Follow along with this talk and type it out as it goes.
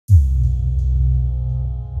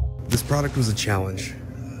product was a challenge.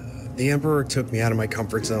 The Emperor took me out of my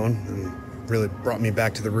comfort zone and really brought me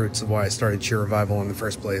back to the roots of why I started Shear Revival in the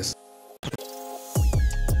first place.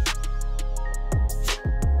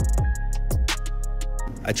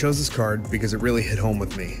 I chose this card because it really hit home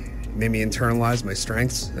with me. It made me internalize my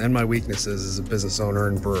strengths and my weaknesses as a business owner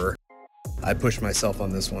and brewer. I pushed myself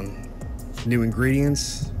on this one. New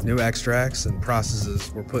ingredients, new extracts, and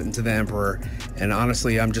processes were put into the Emperor, and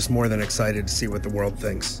honestly, I'm just more than excited to see what the world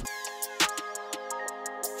thinks.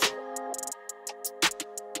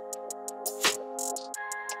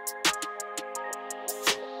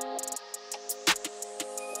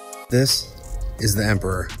 This is the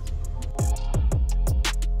Emperor.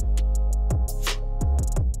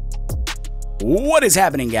 What is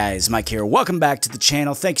happening, guys? Mike here. Welcome back to the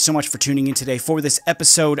channel. Thank you so much for tuning in today for this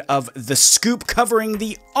episode of The Scoop, covering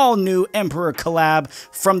the all-new Emperor collab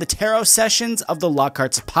from the tarot sessions of the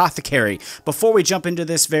Lockhart's Apothecary. Before we jump into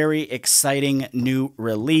this very exciting new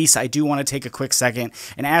release, I do want to take a quick second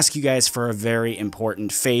and ask you guys for a very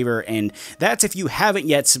important favor, and that's if you haven't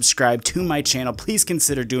yet subscribed to my channel, please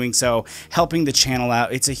consider doing so, helping the channel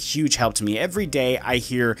out. It's a huge help to me. Every day I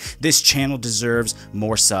hear this channel deserves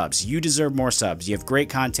more subs. You deserve more subs. You have great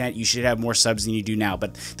content. You should have more subs than you do now.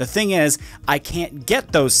 But the thing is, I can't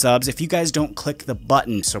get those subs if you guys don't click the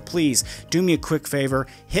button. So please do me a quick favor,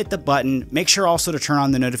 hit the button. Make sure also to turn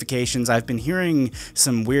on the notifications. I've been hearing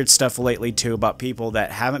some weird stuff lately too about people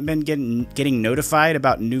that haven't been getting notified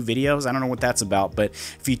about new videos. I don't know what that's about, but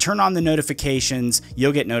if you turn on the notifications,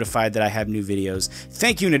 you'll get notified that I have new videos.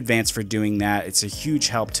 Thank you in advance for doing that. It's a huge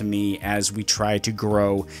help to me as we try to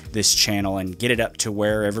grow this channel and get it up to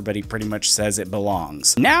where everybody pretty much says it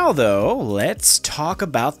belongs. Now though, let's talk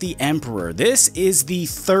about the Emperor. This is the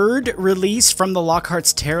third release from the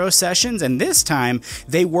Lockhart's tarot sessions, and this time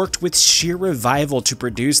they worked with Shear Revival to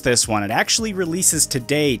produce this one. It actually releases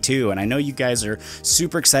today too, and I know you guys are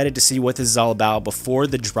super excited to see what this is all about before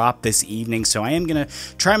the drop this evening, so I am gonna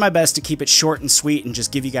try my best to keep it short and sweet and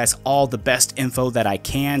just give you guys all the best info that I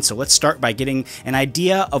can. So let's start by getting an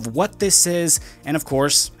idea of what this is and of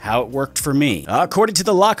course how it worked for me. According to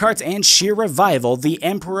the Lockhart's and Shear Revival, the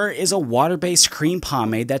Emperor is a water-based cream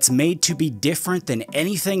pomade that's made to be different than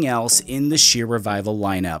anything else in the Shear Revival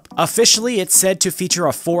lineup. Officially, it's said to feature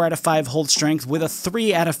a 4 out of 5 hold strength with a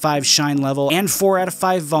 3 out of 5 shine level and 4 out of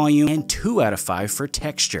 5 volume and 2 out of 5 for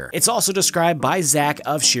texture. It's also described by Zach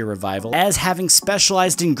of Shear Revival as having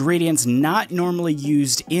specialized ingredients not normally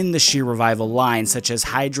used in the Shear Revival line, such as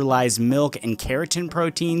hydrolyzed milk and keratin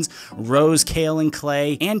proteins, rose, kale, and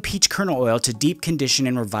clay, and peach kernel oil to deep condition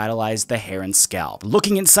and revitalize the hair and scalp.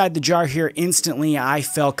 Looking inside the jar here, instantly I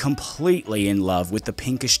fell completely in love with the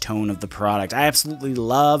pinkish tone of the product. I absolutely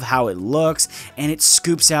love how it looks, and it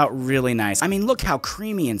scoops out really nice. I mean, look how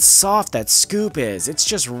creamy and soft that scoop is. It's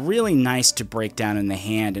just really nice to break down in the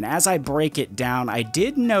hand, and as I break it down, I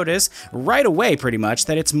did notice right away pretty much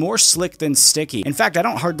that it's more slick than sticky. In fact, I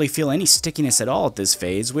don't hardly feel any stickiness at all at this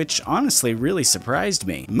phase, which honestly really surprised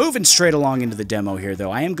me. Moving straight along into the demo here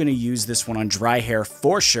though, I am going to use this one on dry hair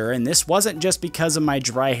for sure, and this wasn't just because of my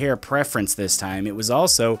dry hair preference this time, it was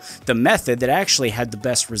also the method that actually had the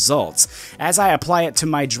best results. As I apply it to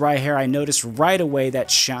my dry hair, I noticed right away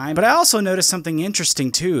that shine, but I also noticed something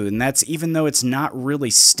interesting too, and that's even though it's not really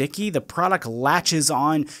sticky, the product latches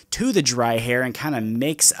on to the dry hair and kind of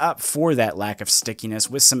makes up for that lack of stickiness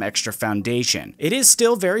with some extra foundation. It is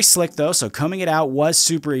still very slick though, so combing it out was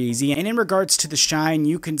super easy, and in regards to the shine,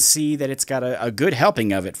 you can see that it's got a good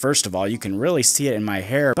helping of it. First of all, you can really see it in my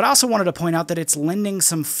hair, but I also wanted to point out that it's lending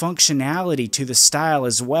some functionality to the style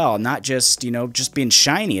as well, not just, you know, just being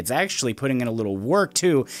shiny. It's actually putting in a little work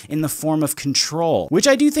too in the form of control, which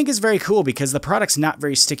I do think is very cool because the product's not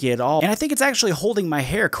very sticky at all, and I think it's actually holding my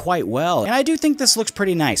hair quite well, and I do think this looks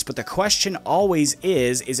pretty nice, but the question always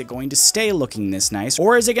is it going to stay looking this nice,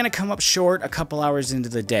 or is it going to come up short a couple hours into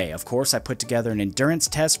the day? Of course, I put together an endurance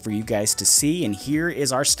test for you guys to see, and here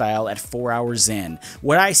is our style at 4 hours in.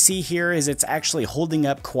 What I see here is it's actually holding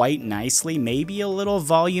up quite nicely, maybe a little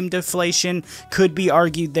volume deflation could be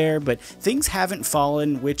argued there, but things haven't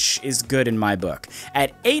fallen, which is good in my book.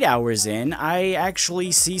 At 8 hours in, I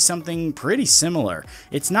actually see something pretty similar.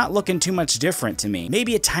 It's not looking too much different to me.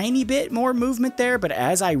 Maybe a tiny bit more movement there, but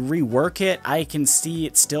as I rework it, I can see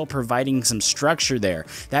it still providing some structure there.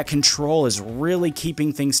 That control is really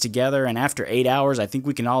keeping things together, and after 8 hours, I think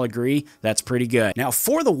we can all agree that's pretty good. Now,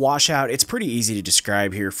 for the washout, it's pretty easy to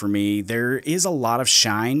describe here for me. There is a lot of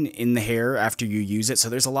shine in the hair after you use it. So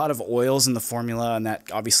there's a lot of oils in the formula, and that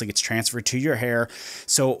obviously gets transferred to your hair.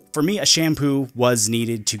 So for me, a shampoo was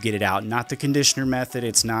needed to get it out. Not the conditioner method.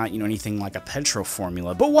 It's not, you know, anything like a Petro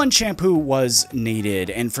formula, but one shampoo was needed.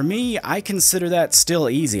 And for me, I consider that still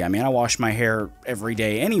easy. I mean, I wash my hair every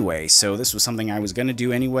day anyway, so this was something I was going to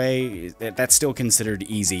do anyway. That's still considered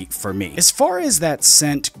easy for me. As far as that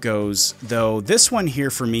scent goes, though, this one here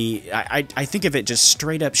for me, I think of it just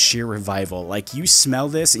straight up Shear Revival. Like, you smell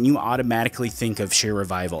this and you automatically think of Shear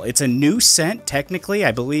Revival. It's a new scent, technically.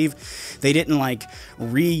 I believe they didn't like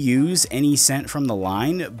reuse any scent from the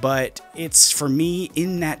line, but it's, for me,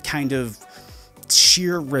 in that kind of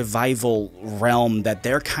Shear Revival realm that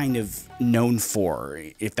they're kind of known for,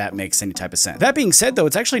 if that makes any type of sense. That being said, though,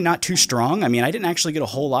 it's actually not too strong. I mean, I didn't actually get a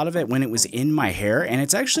whole lot of it when it was in my hair, and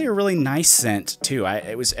it's actually a really nice scent too.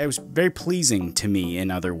 It was very pleasing to me,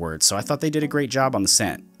 in other words, so I thought they did a great job on the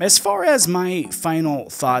scent. As far as my final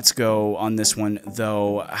thoughts go on this one,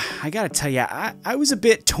 though, I gotta tell you, I was a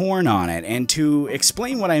bit torn on it, and to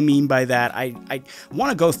explain what I mean by that, I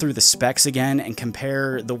want to go through the specs again and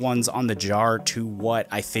compare the ones on the jar to what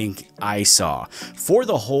I think I saw. For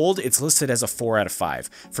the hold, it's listed as a 4 out of 5.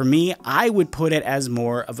 For me, I would put it as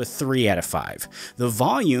more of a 3 out of 5. The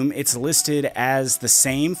volume, it's listed as the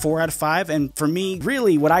same 4 out of 5, and for me,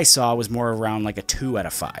 really what I saw was more around like a 2 out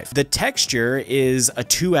of 5. The texture is a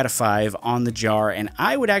 2 out of 5 on the jar, and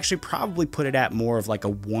I would actually probably put it at more of like a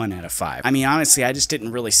 1 out of 5. I mean, honestly, I just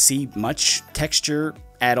didn't really see much texture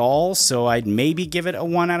at all, so I'd maybe give it a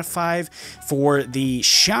 1 out of 5. For the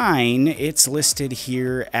shine, it's listed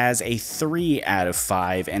here as a 3 out of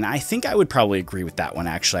 5, and I think I would probably agree with that one,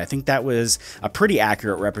 actually. I think that was a pretty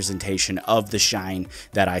accurate representation of the shine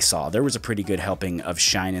that I saw. There was a pretty good helping of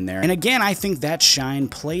shine in there, and again, I think that shine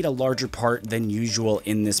played a larger part than usual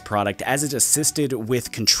in this product, as it assisted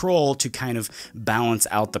with control to kind of balance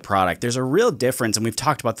out the product. There's a real difference, and we've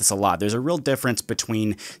talked about this a lot, there's a real difference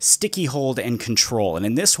between sticky hold and control,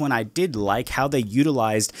 and in this one, I did like how they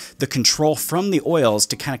utilized the control from the oils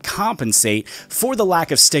to kind of compensate for the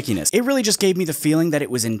lack of stickiness. It really just gave me the feeling that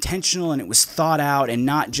it was intentional and it was thought out, and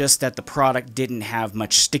not just that the product didn't have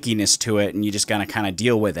much stickiness to it and you just gotta kind of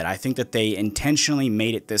deal with it. I think that they intentionally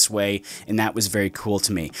made it this way, and that was very cool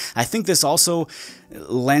to me. I think this also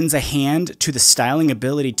lends a hand to the styling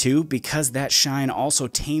ability too, because that shine also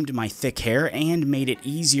tamed my thick hair and made it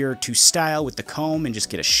easier to style with the comb and just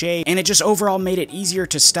get a shave, and it just overall made it easier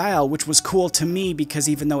to style, which was cool to me because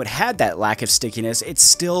even though it had that lack of stickiness, it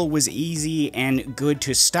still was easy and good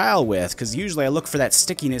to style with, because usually I look for that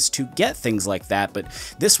stickiness to get things like that, but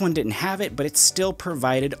this one didn't have it, but it still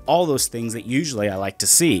provided all those things that usually I like to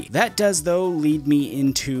see. That does, though, lead me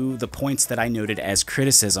into the points that I noted as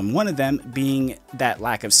criticism, one of them being that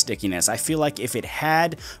lack of stickiness. I feel like if it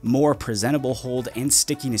had more presentable hold and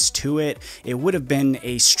stickiness to it, it would have been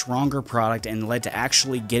a stronger product and led to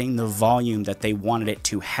actually getting the volume that they wanted it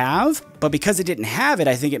to have. But because it didn't have it,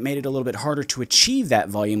 I think it made it a little bit harder to achieve that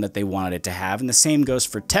volume that they wanted it to have. And the same goes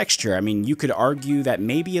for texture. I mean, you could argue that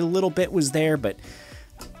maybe a little bit was there, but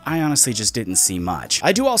I honestly just didn't see much.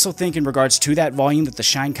 I do also think in regards to that volume that the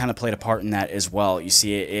shine kind of played a part in that as well. You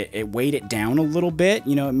see, it weighed it down a little bit,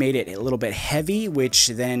 you know, it made it a little bit heavy, which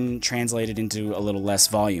then translated into a little less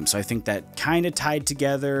volume. So I think that kind of tied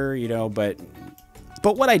together, you know, but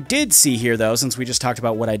what I did see here, though, since we just talked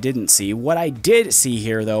about what I didn't see, what I did see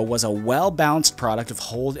here, though, was a well-balanced product of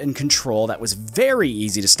hold and control that was very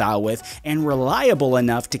easy to style with and reliable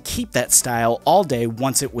enough to keep that style all day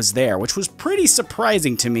once it was there, which was pretty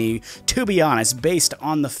surprising to me, to be honest, based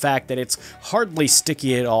on the fact that it's hardly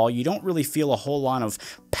sticky at all. You don't really feel a whole lot of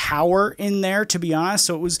power in there, to be honest,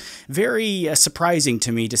 so it was very surprising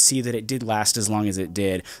to me to see that it did last as long as it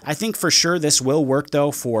did. I think for sure this will work,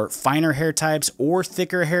 though, for finer hair types or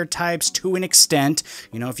thicker hair types to an extent.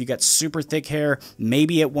 You know, if you got super thick hair,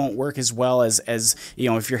 maybe it won't work as well as you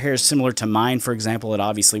know, if your hair is similar to mine, for example, it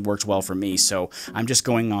obviously works well for me, so I'm just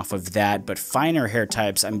going off of that. But finer hair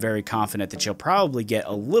types, I'm very confident that you'll probably get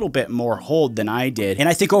a little bit more hold than I did, and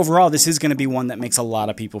I think overall this is going to be one that makes a lot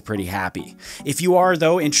of people pretty happy. If you are,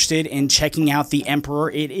 though, interested in checking out the Emperor,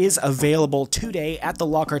 it is available today at the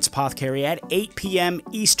Lockhart's Apothecary at 8 p.m.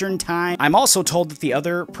 Eastern Time. I'm also told that the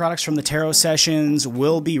other products from the Tarot Sessions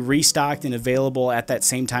will be restocked and available at that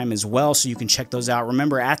same time as well, so you can check those out.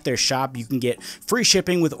 Remember, at their shop, you can get free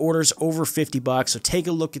shipping with orders over $50, so take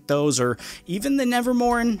a look at those, or even the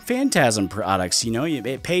Nevermore and Phantasm products. You know,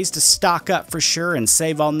 it pays to stock up for sure and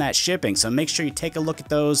save on that shipping, so make sure you take a look at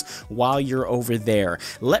those while you're over there.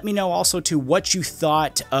 Let me know also, too, what you thought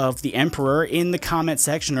thought of the Emperor in the comment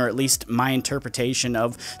section, or at least my interpretation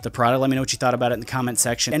of the product. Let me know what you thought about it in the comment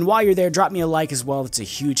section. And while you're there, drop me a like as well. It's a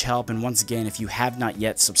huge help. And once again, if you have not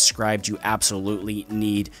yet subscribed, you absolutely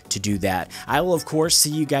need to do that. I will, of course,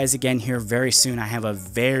 see you guys again here very soon. I have a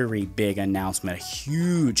very big announcement, a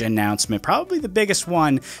huge announcement, probably the biggest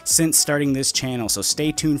one since starting this channel. So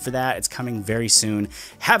stay tuned for that. It's coming very soon.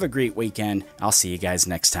 Have a great weekend. I'll see you guys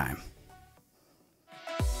next time.